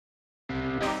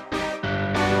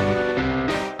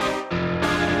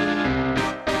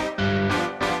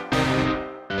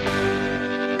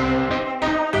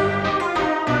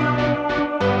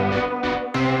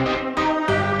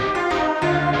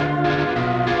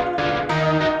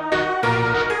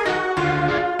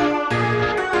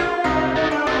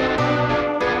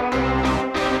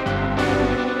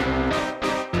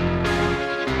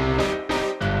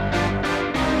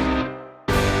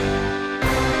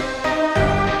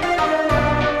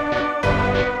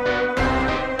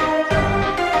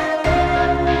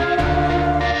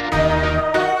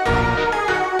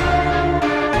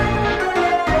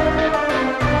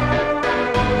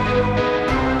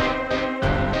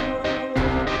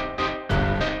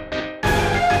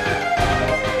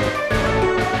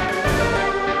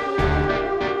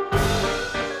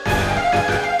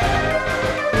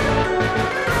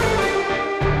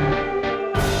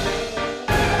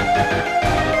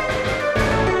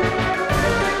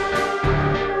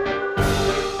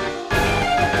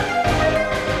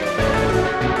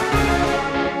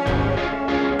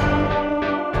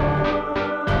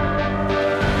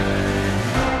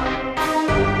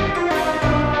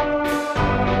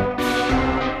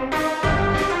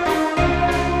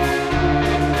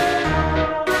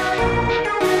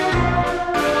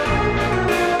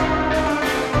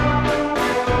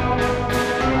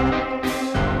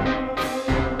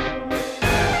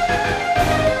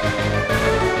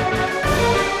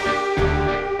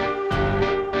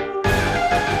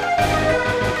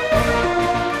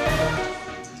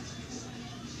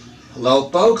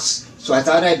Hello folks, so I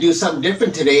thought I'd do something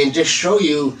different today and just show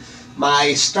you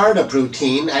my startup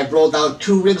routine. I've rolled out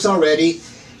 2 rigs already,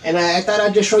 and I thought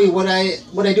I'd just show you what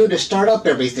I do to start up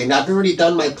everything. I've already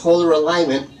done my polar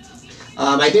alignment.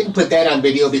 I didn't put that on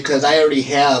video because I already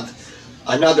have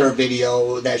another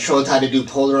video that shows how to do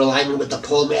polar alignment with the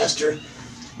PoleMaster.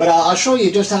 But I'll show you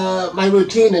just my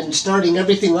routine in starting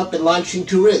everything up and launching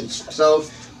 2 rigs. So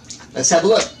let's have a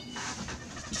look.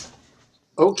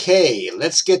 Okay,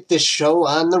 let's get this show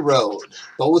on the road.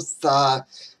 Both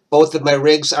of my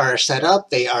rigs are set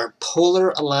up. They are polar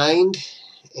aligned.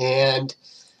 And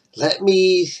let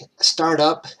me start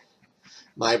up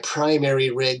my primary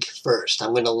rig first.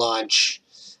 I'm going to launch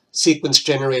Sequence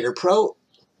Generator Pro.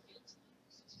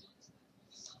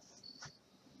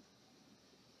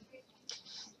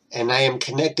 And I am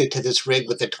connected to this rig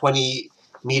with a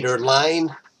 20-meter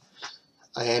line.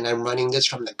 And I'm running this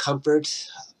from the comfort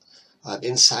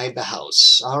inside the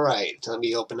house. All right, let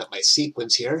me open up my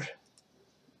sequence here.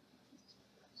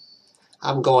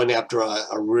 I'm going after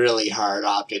a really hard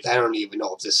object. I don't even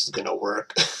know if this is going to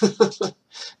work.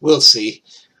 We'll see.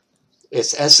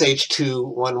 It's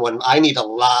Sh2-115. I need a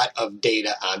lot of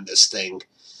data on this thing.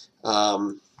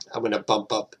 I'm going to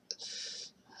bump up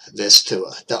this to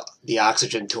the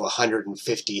oxygen to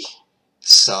 150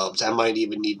 subs. I might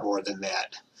even need more than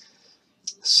that.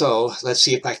 So let's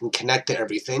see if I can connect to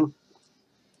everything.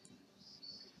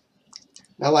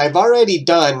 Now I've already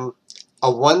done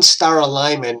a 1-star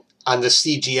alignment on the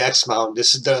CGX mount.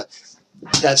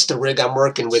 That's the rig I'm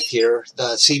working with here,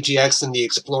 the CGX and the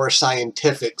Explorer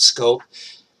Scientific scope.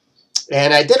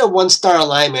 And I did a 1-star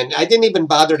alignment. I didn't even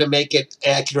bother to make it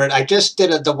accurate. I just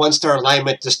did the 1-star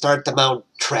alignment to start the mount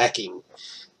tracking,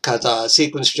 because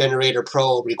Sequence Generator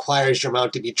Pro requires your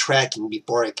mount to be tracking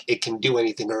before it can do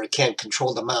anything, or it can't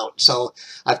control the mount. So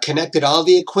I've connected all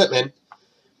the equipment,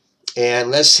 and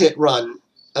let's hit run.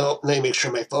 Oh, let me make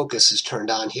sure my focus is turned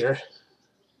on here.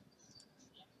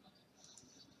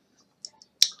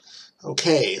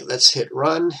 Okay, let's hit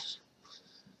run.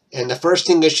 And the first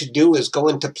thing I should do is go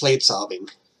into plate solving.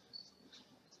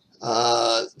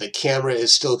 The camera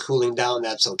is still cooling down.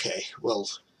 That's okay. Well,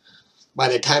 by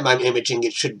the time I'm imaging,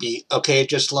 it should be okay. It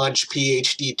just launched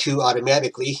PhD2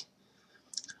 automatically.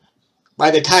 By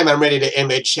the time I'm ready to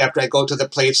image, after I go to the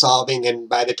plate solving, and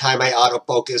by the time I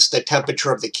autofocus, the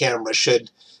temperature of the camera should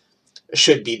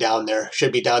be down there.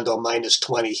 Should be down to a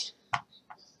 -20.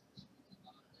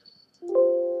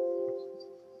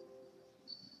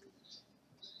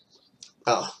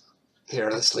 Oh,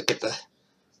 here, let's look at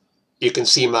you can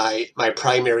see my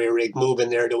primary rig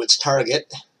moving there to its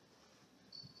target.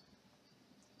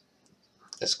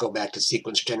 Let's go back to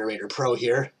Sequence Generator Pro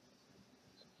here.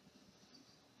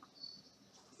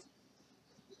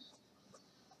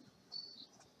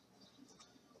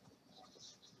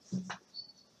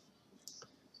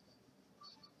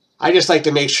 I just like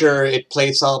to make sure it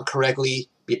plate solved correctly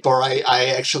before I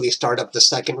actually start up the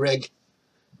second rig.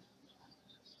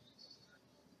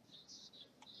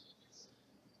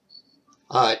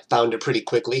 It found it pretty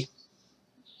quickly.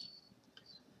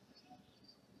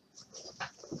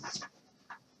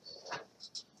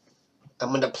 I'm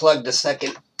going to plug the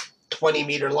second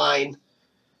 20-meter line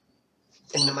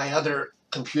into my other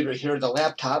computer here, the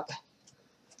laptop.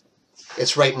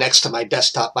 It's right next to my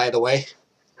desktop, by the way.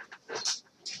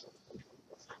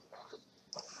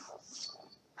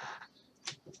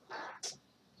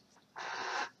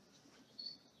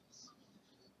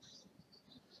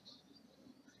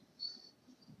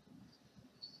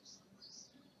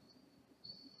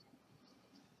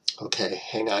 Okay,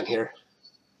 hang on here.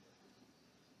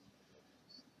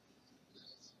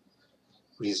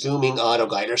 Resuming auto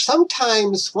guider.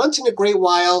 Sometimes, once in a great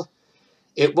while,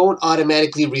 it won't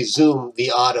automatically resume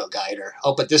the auto guider.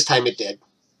 Oh, but this time it did.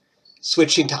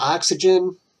 Switching to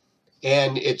oxygen,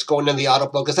 and it's going in the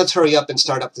autofocus. Let's hurry up and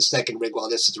start up the second rig while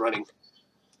this is running.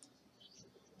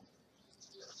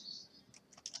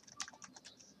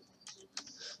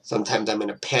 Sometimes I'm in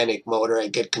a panic mode, or I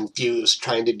get confused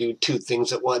trying to do 2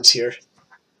 things at once here.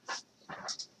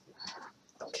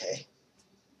 Okay.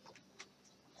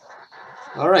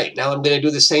 All right, now I'm going to do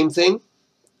the same thing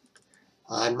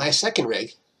on my second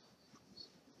rig.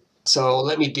 So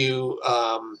let me do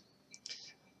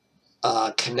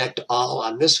connect all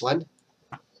on this one.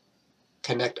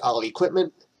 Connect all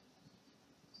equipment.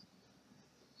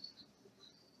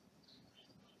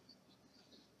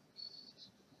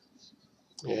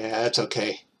 Yeah, that's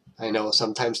okay. I know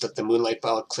sometimes that the MoonLite,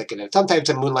 I'll click it. Sometimes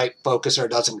the MoonLite focuser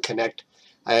doesn't connect.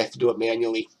 I have to do it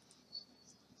manually.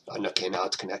 Oh, okay, now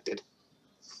it's connected.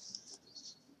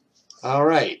 All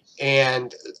right,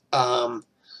 and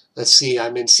Let's see,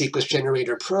 I'm in Sequence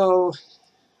Generator Pro.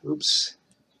 Oops.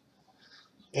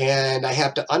 And I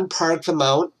have to unpark the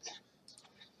mount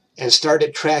and start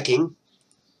it tracking.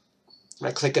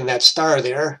 I click on that star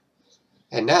there.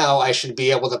 And now I should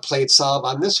be able to plate solve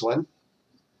on this one.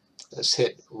 Let's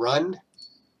hit run.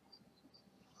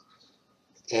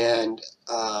 And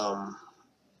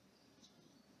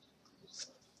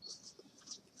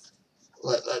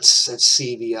let's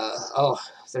see the oh,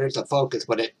 there's the focus,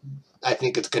 but I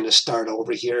think it's going to start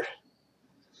over here.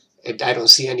 I don't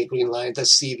see any green lines.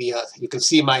 Let's see the you can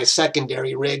see my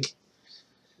secondary rig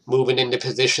moving into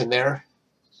position there.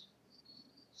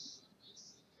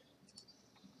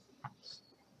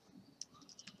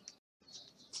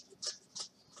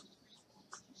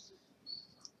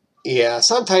 Yeah,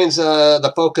 sometimes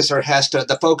the focus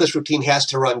routine has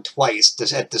to run twice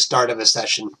at the start of a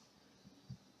session,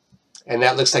 and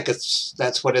that looks like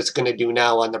that's what it's going to do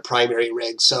now on the primary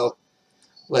rig. So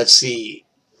let's see.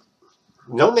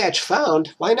 No match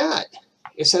found. Why not?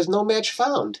 It says no match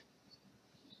found.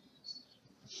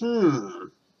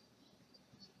 I'm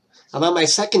on my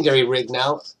secondary rig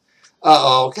now.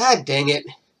 Uh-oh, god dang it.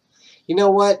 You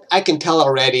know what? I can tell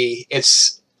already.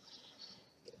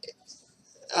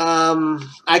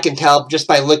 I can tell just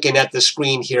by looking at the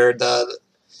screen here, the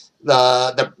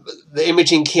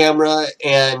imaging camera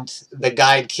and the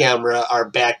guide camera are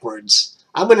backwards.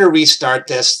 I'm going to restart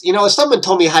this. You know, someone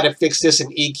told me how to fix this in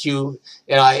EQ,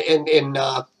 in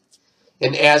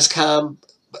ASCOM.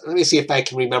 Let me see if I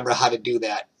can remember how to do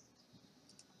that.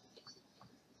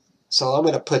 So I'm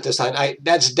going to put this on.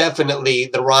 That's definitely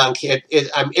the wrong.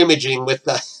 I'm imaging with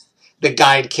the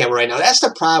guide camera right now. That's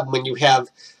the problem when you have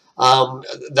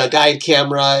the guide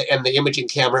camera and the imaging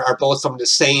camera are both from the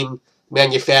same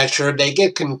manufacturer. They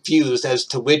get confused as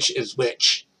to which is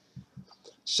which.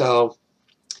 So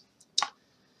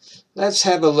let's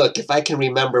have a look if I can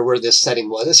remember where this setting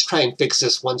was. Let's try and fix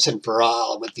this once and for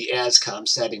all with the ASCOM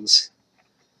settings.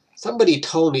 Somebody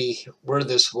told me where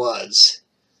this was.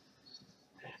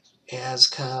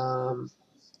 ASCOM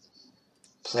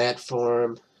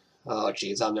platform. Oh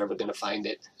geez, I'm never going to find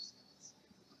it.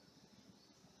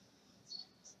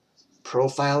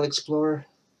 Profile Explorer.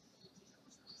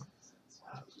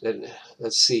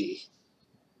 Let's see.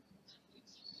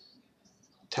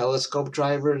 Telescope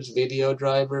drivers, video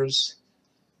drivers,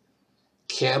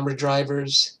 camera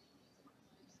drivers.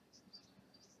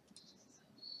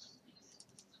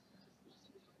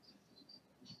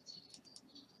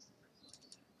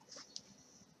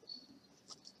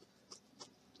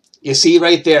 You see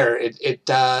right there, it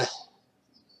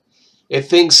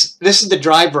thinks this is the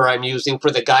driver I'm using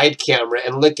for the guide camera,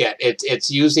 and look at it. It's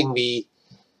using the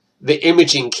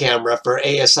imaging camera for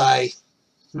ASI.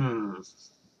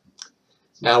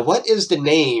 Now, what is the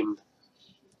name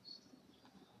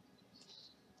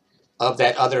of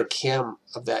that other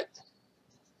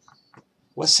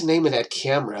what's the name of that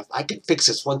camera? I could fix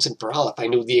this once and for all if I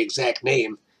knew the exact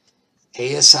name.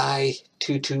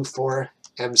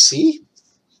 ASI224MC?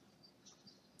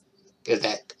 You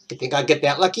think I'll get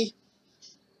that lucky?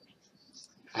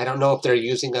 I don't know if they're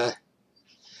using a...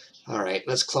 All right,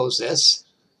 let's close this.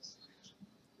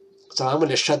 So I'm going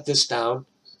to shut this down.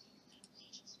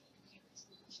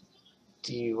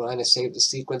 Do you want to save the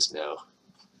sequence? No.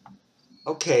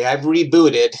 Okay, I've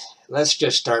rebooted. Let's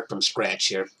just start from scratch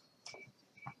here.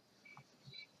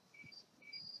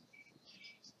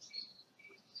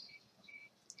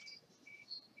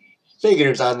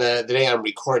 Figures on the day I'm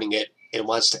recording it, it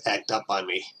wants to act up on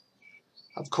me.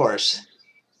 Of course.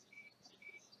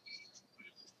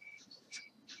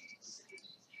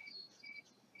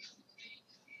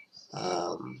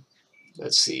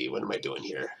 Let's see, what am I doing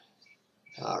here?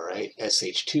 All right,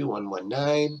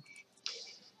 Sh2-115.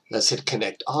 Let's hit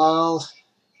connect all.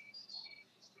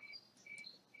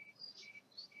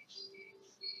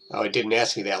 Oh, it didn't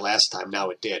ask me that last time.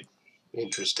 Now it did.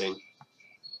 Interesting.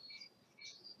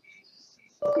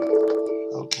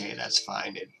 Okay, that's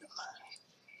fine.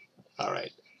 All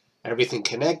right, everything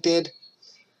connected.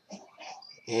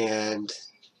 And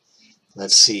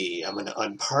let's see, I'm going to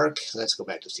unpark. Let's go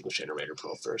back to Sequence Generator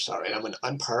Pro first. All right, I'm going to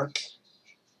unpark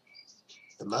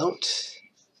the mount.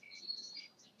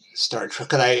 Start,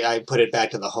 because I put it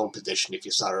back to the home position if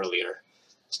you saw earlier.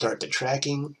 Start the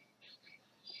tracking.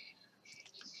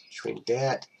 Shrink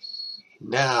that.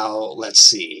 Now, let's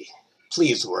see.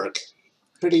 Please work.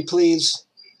 Pretty please.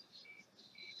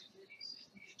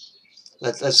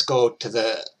 Let's go to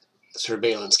the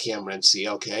surveillance camera and see.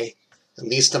 Okay. At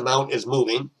least the mount is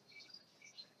moving.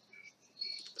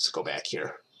 Let's go back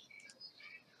here.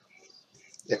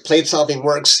 If plate solving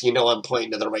works, you know I'm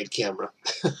pointing to the right camera.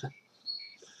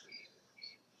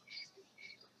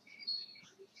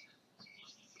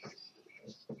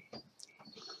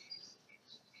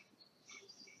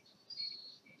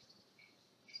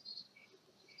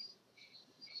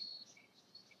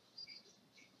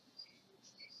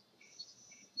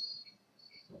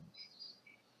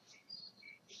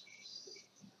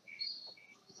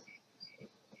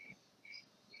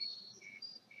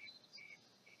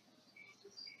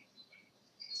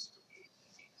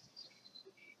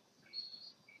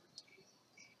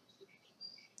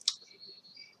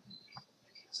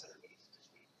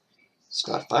 It's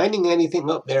not finding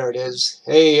anything. Oh, there it is.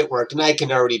 Hey, it worked. And I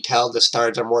can already tell the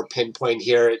stars are more pinpoint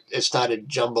here. It's not a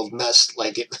jumbled mess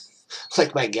like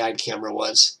like my guide camera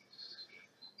was.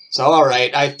 So, all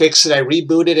right, I fixed it. I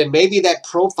rebooted, and maybe that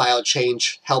profile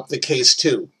change helped the case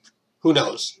too. Who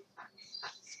knows?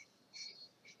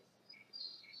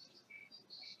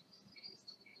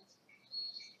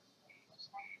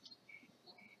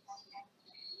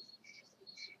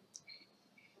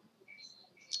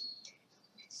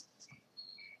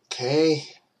 Okay,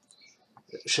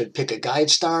 should pick a guide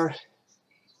star.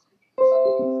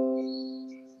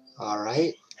 All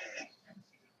right.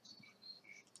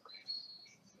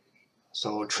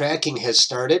 So tracking has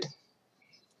started.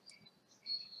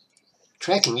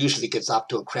 Tracking usually gets off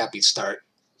to a crappy start,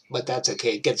 but that's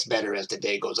okay. It gets better as the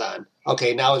day goes on.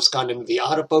 Okay, now it's gone into the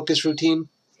autofocus routine.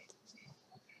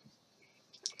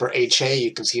 For HA,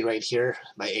 you can see right here,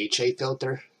 my HA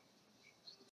filter.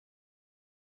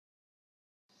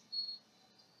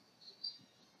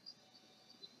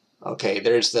 Okay,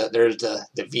 there's the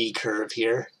V curve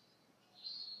here.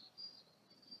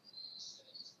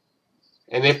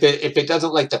 And if it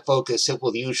doesn't like the focus, it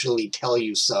will usually tell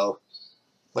you so.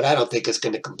 But I don't think it's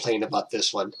going to complain about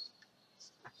this one.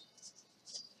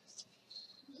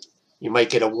 You might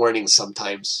get a warning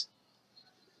sometimes.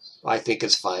 I think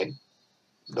it's fine.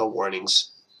 No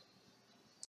warnings.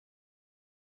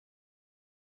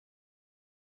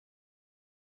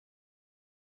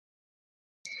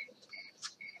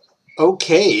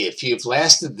 Okay, if you've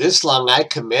lasted this long, I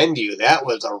commend you. That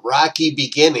was a rocky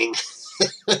beginning.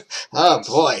 Oh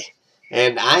boy.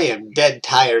 And I am dead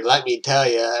tired, let me tell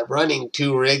you. Running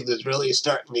 2 rigs is really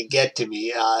starting to get to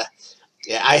me.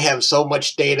 Yeah, I have so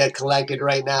much data collected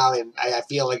right now, and I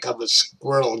feel like I'm a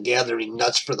squirrel gathering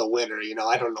nuts for the winter. You know,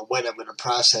 I don't know when I'm going to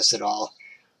process it all.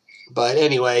 But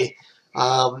anyway,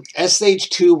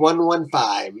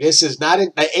 Sh2-115. This is not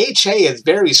the HA is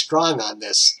very strong on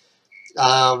this.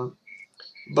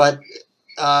 But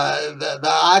the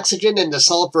oxygen and the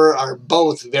sulfur are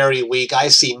both very weak. I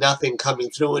see nothing coming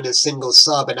through in a single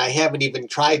sub, and I haven't even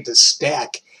tried to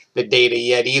stack the data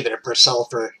yet either for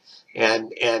sulfur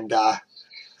and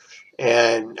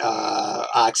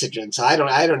oxygen. So I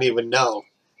don't even know.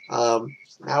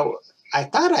 Now I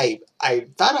thought I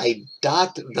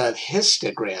docked the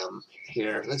histogram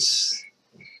here.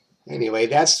 Anyway,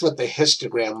 that's what the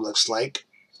histogram looks like.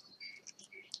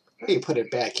 How do you put it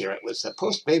back here? It was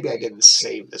supposed, maybe I didn't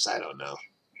save this, I don't know.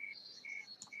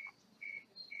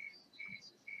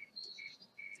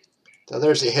 So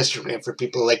there's a histogram for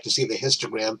people who like to see the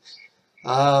histogram.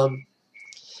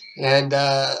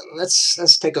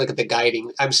 Let's take a look at the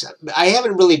guiding. I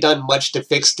haven't really done much to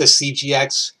fix the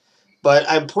CGX, but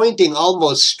I'm pointing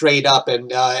almost straight up,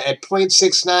 and at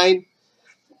 0.69,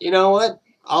 you know what?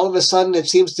 All of a sudden it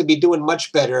seems to be doing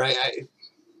much better.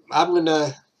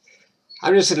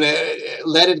 I'm just going to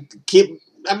let it keep.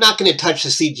 I'm not going to touch the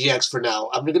CGX for now.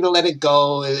 I'm going to let it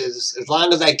go as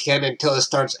long as I can until it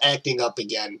starts acting up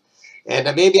again.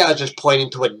 And maybe I was just pointing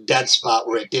to a dead spot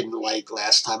where it didn't like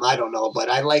last time. I don't know,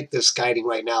 but I like this guiding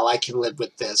right now. I can live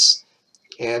with this.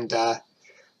 And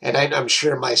I'm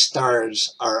sure my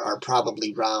stars are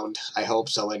probably round. I hope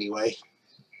so anyway.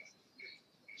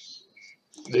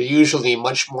 They're usually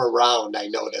much more round, I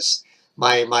notice.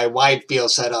 My wide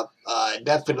field setup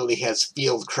definitely has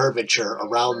field curvature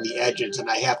around the edges, and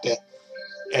I have to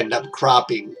end up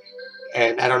cropping.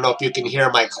 And I don't know if you can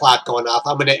hear my clock going off.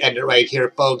 I'm going to end it right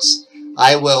here, folks.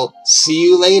 I will see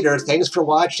you later. Thanks for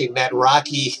watching that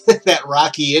rocky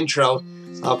intro.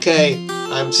 Okay,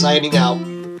 I'm signing out.